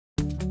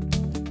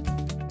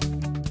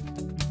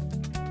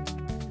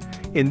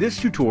In this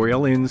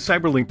tutorial in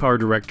CyberLink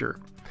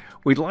PowerDirector,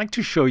 we'd like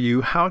to show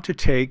you how to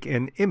take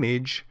an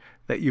image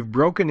that you've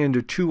broken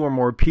into 2 or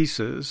more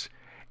pieces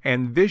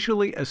and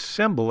visually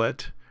assemble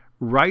it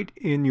right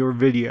in your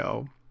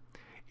video.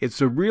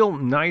 It's a real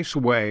nice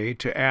way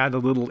to add a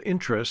little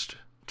interest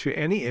to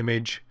any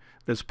image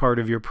that's part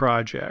of your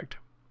project.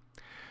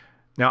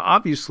 Now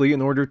obviously,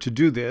 in order to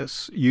do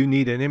this, you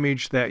need an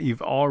image that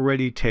you've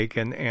already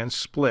taken and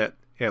split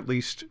at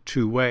least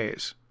 2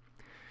 ways.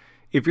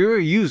 If you're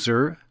a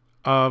user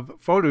of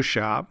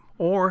Photoshop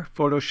or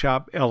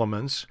Photoshop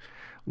Elements,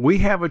 we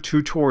have a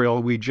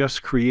tutorial we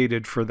just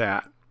created for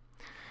that.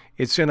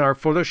 It's in our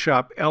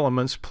Photoshop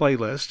Elements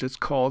playlist. It's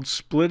called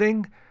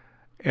Splitting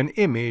an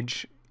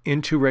Image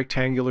into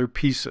Rectangular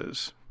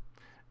Pieces,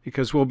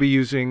 because we'll be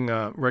using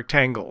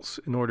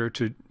rectangles in order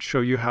to show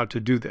you how to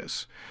do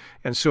this.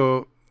 And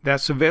so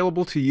that's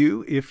available to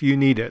you if you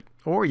need it,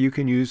 or you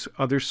can use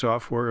other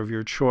software of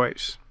your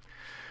choice.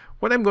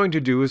 What I'm going to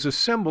do is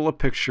assemble a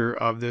picture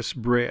of this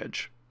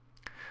bridge.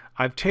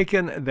 I've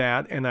taken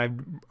that and I've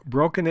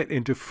broken it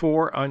into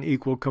 4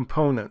 unequal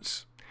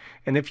components.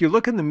 And if you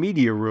look in the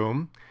media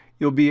room,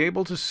 you'll be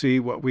able to see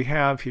what we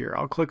have here.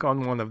 I'll click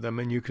on one of them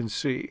and you can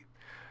see.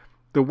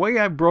 The way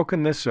I've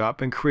broken this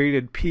up and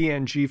created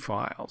PNG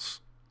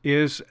files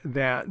is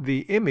that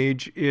the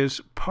image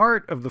is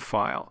part of the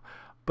file,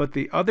 but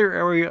the other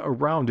area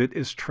around it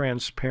is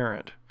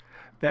transparent.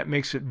 That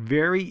makes it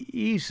very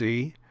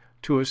easy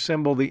to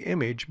assemble the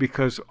image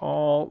because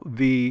all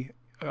the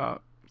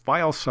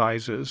file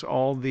sizes,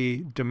 all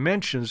the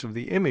dimensions of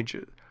the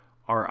images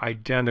are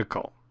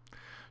identical.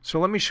 So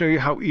let me show you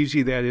how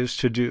easy that is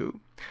to do.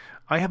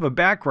 I have a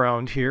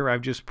background here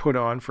I've just put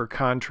on for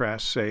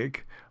contrast's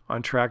sake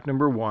on track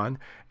number 1,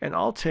 and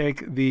I'll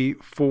take the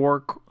 4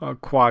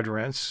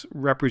 quadrants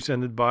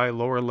represented by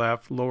lower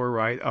left, lower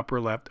right, upper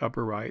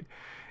right,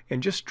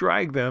 and just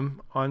drag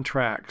them on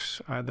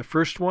tracks. The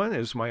first one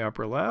is my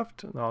upper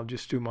left, and I'll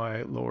just do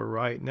my lower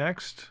right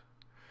next.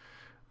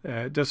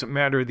 It doesn't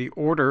matter the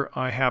order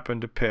I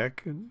happen to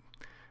pick.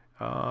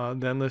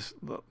 Then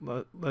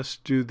let's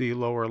do the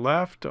lower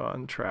left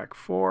on track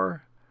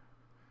 4,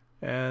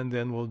 and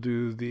then we'll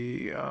do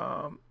the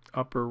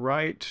upper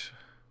right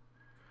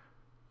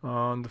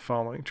on the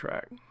following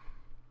track.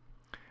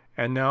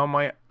 And now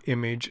my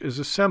image is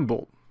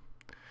assembled.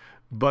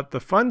 But the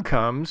fun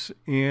comes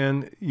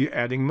in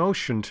adding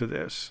motion to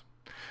this.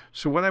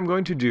 So what I'm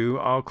going to do,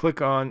 I'll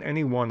click on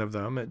any one of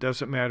them. It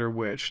doesn't matter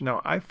which.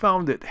 Now I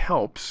found it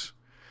helps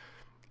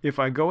if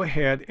I go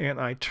ahead and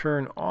I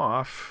turn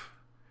off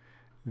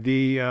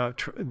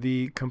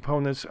the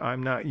components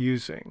I'm not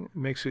using. It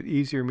makes it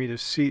easier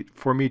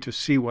for me to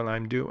see what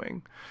I'm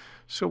doing.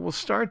 So we'll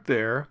start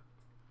there.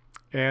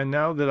 And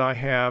now that I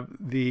have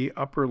the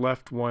upper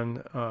left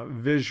one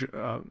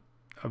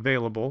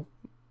available,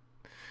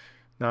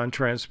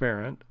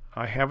 non-transparent,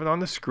 I have it on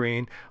the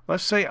screen.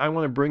 Let's say I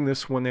want to bring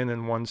this one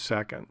in 1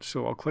 second.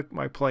 So I'll click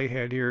my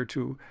playhead here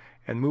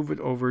and move it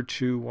over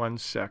to 1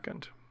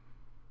 second.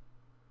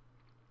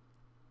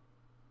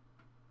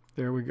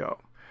 There we go.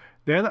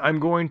 Then I'm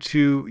going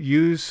to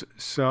use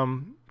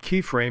some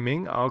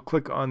keyframing. I'll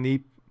click on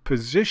the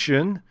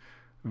position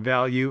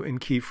value in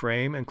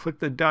keyframe and click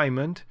the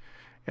diamond.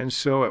 And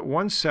so at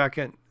 1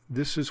 second,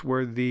 this is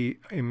where the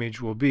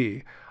image will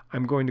be.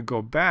 I'm going to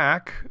go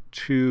back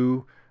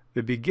to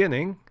the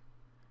beginning,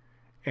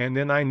 and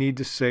then I need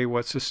to say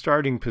what's the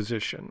starting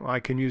position. Well, I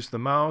can use the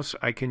mouse,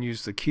 I can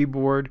use the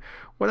keyboard.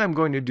 What I'm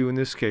going to do in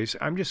this case,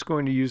 I'm just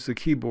going to use the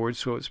keyboard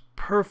so it's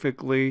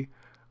perfectly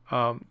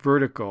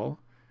vertical,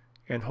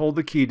 and hold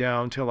the key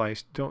down until I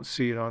don't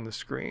see it on the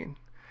screen.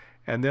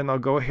 And then I'll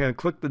go ahead and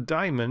click the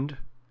diamond,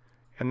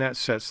 and that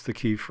sets the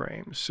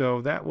keyframe.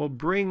 So that will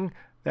bring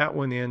that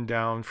one in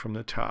down from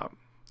the top.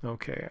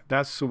 Okay,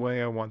 that's the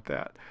way I want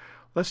that.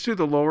 Let's do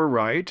the lower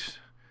right.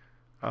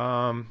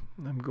 I'm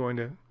going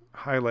to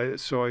highlight it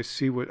so I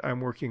see what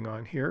I'm working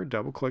on here.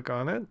 Double click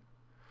on it.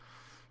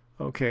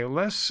 Okay,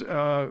 let's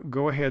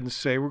go ahead and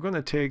say we're going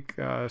to take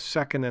 1.5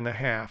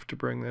 seconds to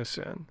bring this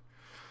in.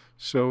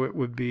 So it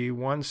would be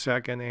 1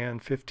 second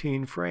and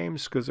 15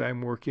 frames because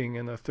I'm working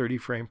in a 30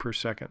 frame per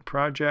second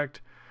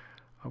project.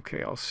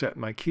 Okay, I'll set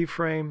my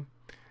keyframe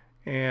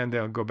and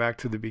I'll go back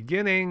to the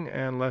beginning,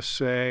 and let's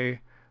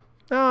say,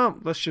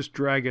 let's just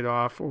drag it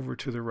off over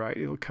to the right.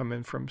 It'll come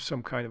in from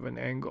some kind of an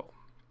angle.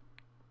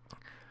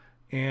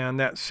 And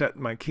that set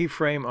my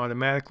keyframe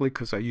automatically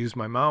because I use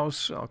my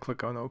mouse. I'll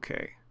click on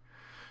OK.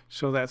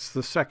 So that's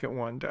the second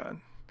one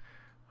done.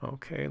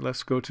 Okay,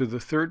 let's go to the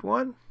third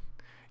one.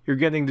 You're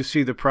getting to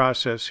see the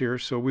process here,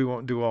 so we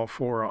won't do all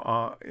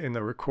 4 in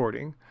the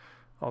recording.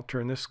 I'll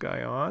turn this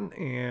guy on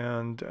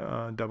and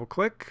double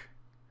click.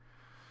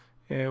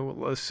 And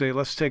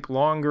let's take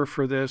longer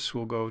for this.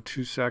 We'll go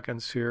 2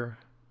 seconds here.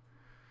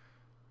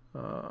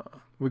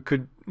 We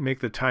could make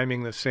the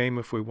timing the same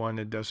if we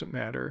wanted, doesn't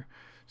matter.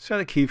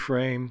 Set a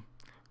keyframe,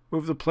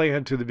 move the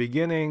playhead to the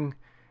beginning,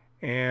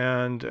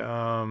 and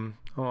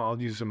I'll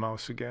use the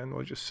mouse again.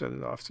 We'll just set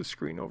it off the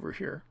screen over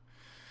here.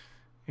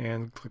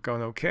 And click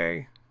on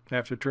OK. I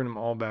have to turn them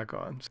all back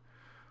on.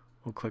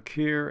 We'll click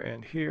here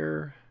and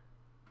here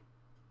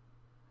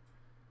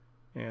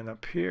and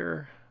up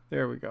here.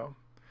 There we go.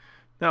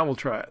 Now we'll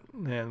try it.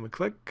 And we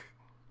click,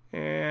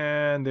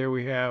 and there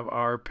we have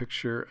our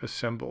picture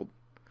assembled.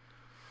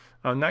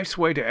 A nice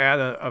way to add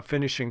a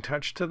finishing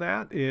touch to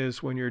that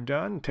is when you're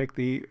done, take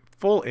the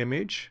full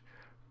image,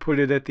 put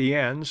it at the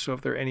end, so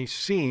if there are any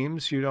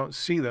seams, you don't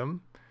see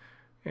them.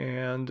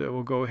 And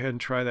we'll go ahead and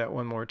try that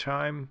one more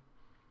time.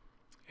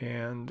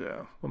 And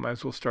we might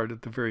as well start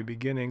at the very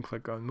beginning.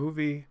 Click on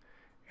Movie,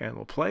 and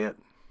we'll play it.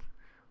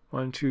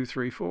 1, 2,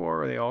 3,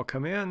 4. They all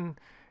come in,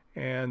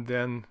 and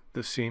then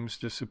the seams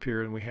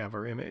disappear, and we have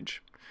our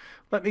image.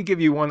 Let me give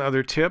you one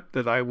other tip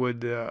that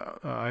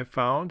I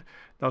found.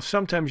 Now,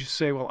 sometimes you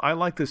say, well, I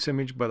like this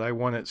image, but I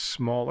want it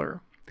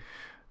smaller.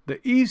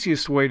 The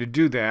easiest way to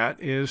do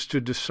that is to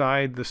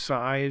decide the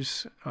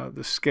size,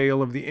 the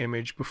scale of the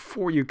image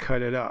before you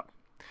cut it up.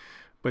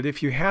 But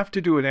if you have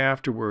to do it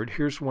afterward,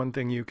 here's one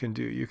thing you can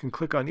do. You can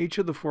click on each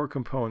of the 4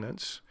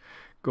 components,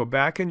 go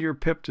back into your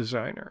PIP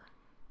designer,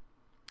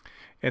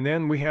 and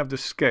then we have the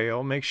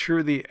scale. Make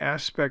sure the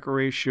aspect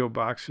ratio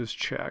box is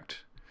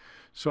checked.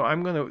 So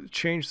I'm going to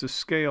change the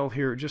scale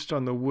here just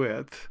on the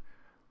width.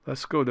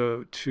 Let's go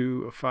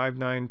to a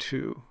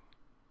 592,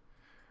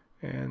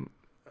 and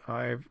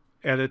I've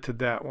edited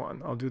that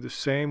one. I'll do the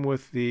same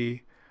with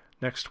the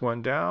next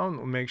one down.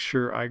 We'll make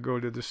sure I go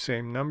to the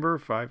same number,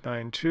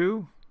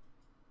 592.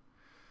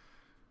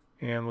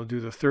 And we'll do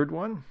the third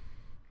one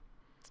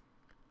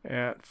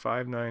at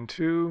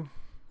 592.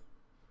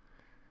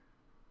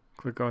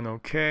 Click on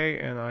OK,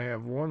 and I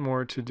have one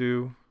more to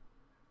do.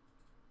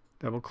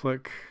 Double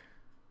click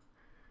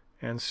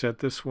and set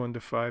this one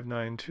to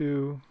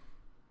 592.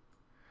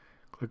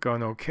 Click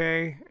on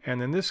OK,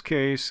 and in this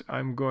case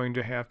I'm going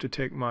to have to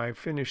take my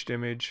finished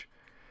image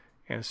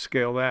and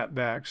scale that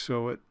back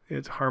so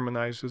it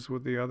harmonizes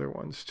with the other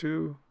ones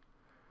too.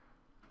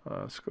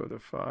 Let's go to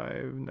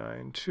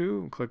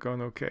 592 and click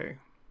on OK.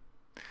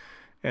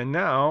 And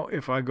now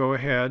if I go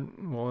ahead,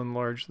 we'll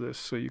enlarge this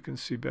so you can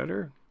see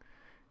better,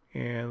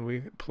 and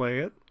we play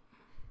it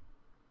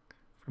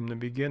from the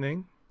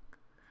beginning.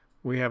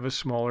 We have a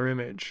smaller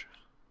image.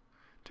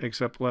 Takes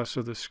up less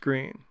of the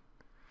screen.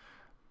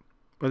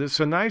 But it's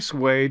a nice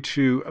way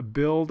to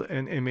build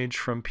an image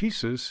from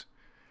pieces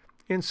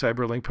in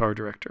CyberLink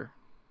PowerDirector.